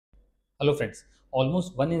Hello friends,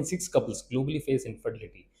 almost 1 in 6 couples globally face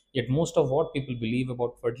infertility, yet most of what people believe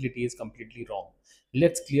about fertility is completely wrong.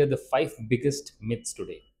 Let's clear the 5 biggest myths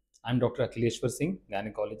today. I'm Dr. Akhileshwar Singh,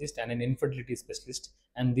 gynecologist and an infertility specialist,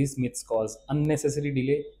 and these myths cause unnecessary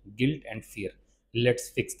delay, guilt and fear. Let's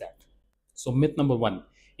fix that. So myth number 1,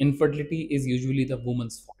 infertility is usually the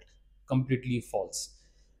woman's fault. Completely false.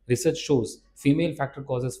 Research shows female factor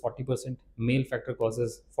causes 40%, male factor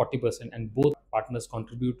causes 40%, and both partners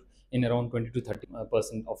contribute in around 20 to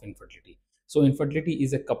 30% of infertility. So, infertility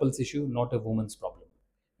is a couple's issue, not a woman's problem.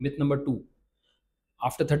 Myth number 2,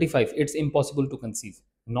 after 35, it's impossible to conceive.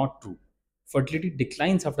 Not true. Fertility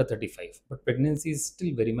declines after 35, but pregnancy is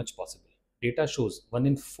still very much possible. Data shows 1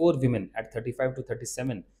 in 4 women at 35 to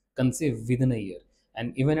 37 conceive within a year,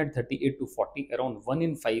 and even at 38 to 40, around 1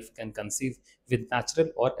 in 5 can conceive with natural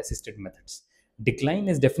or assisted methods. Decline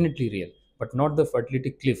is definitely real, but not the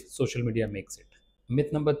fertility cliff social media makes it.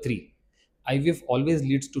 Myth number 3, IVF always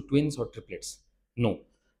leads to twins or triplets. No,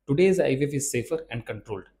 today's IVF is safer and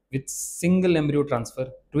controlled. With single embryo transfer,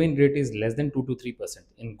 twin rate is less than 2 to 3%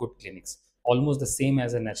 in good clinics, almost the same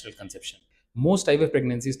as a natural conception. Most IVF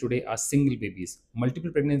pregnancies today are single babies.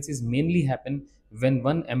 Multiple pregnancies mainly happen when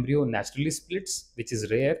one embryo naturally splits, which is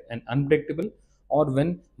rare and unpredictable, or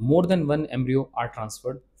when more than one embryo are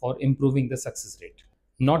transferred for improving the success rate.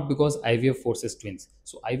 Not because IVF forces twins.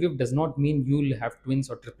 So, IVF does not mean you'll have twins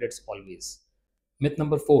or triplets always. Myth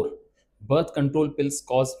number 4, birth control pills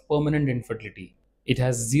cause permanent infertility. It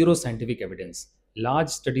has zero scientific evidence. Large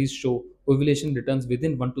studies show ovulation returns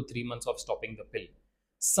within 1 to 3 months of stopping the pill.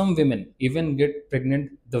 Some women even get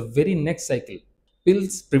pregnant the very next cycle.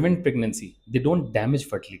 Pills prevent pregnancy, they don't damage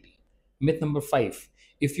fertility. Myth number 5,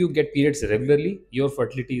 if you get periods regularly, your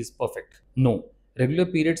fertility is perfect. No, regular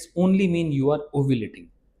periods only mean you are ovulating,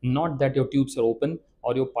 not that your tubes are open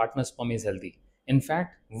or your partner's sperm is healthy. In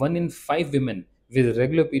fact, 1 in 5 women with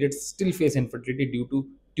regular periods still face infertility due to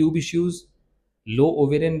tube issues, low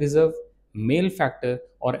ovarian reserve, male factor,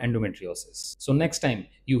 or endometriosis. So, next time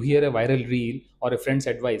you hear a viral reel or a friend's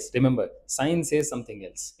advice, remember science says something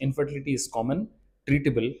else. Infertility is common,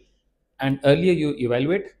 treatable, and earlier you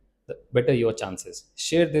evaluate, the better your chances.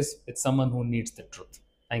 Share this with someone who needs the truth.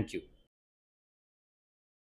 Thank you.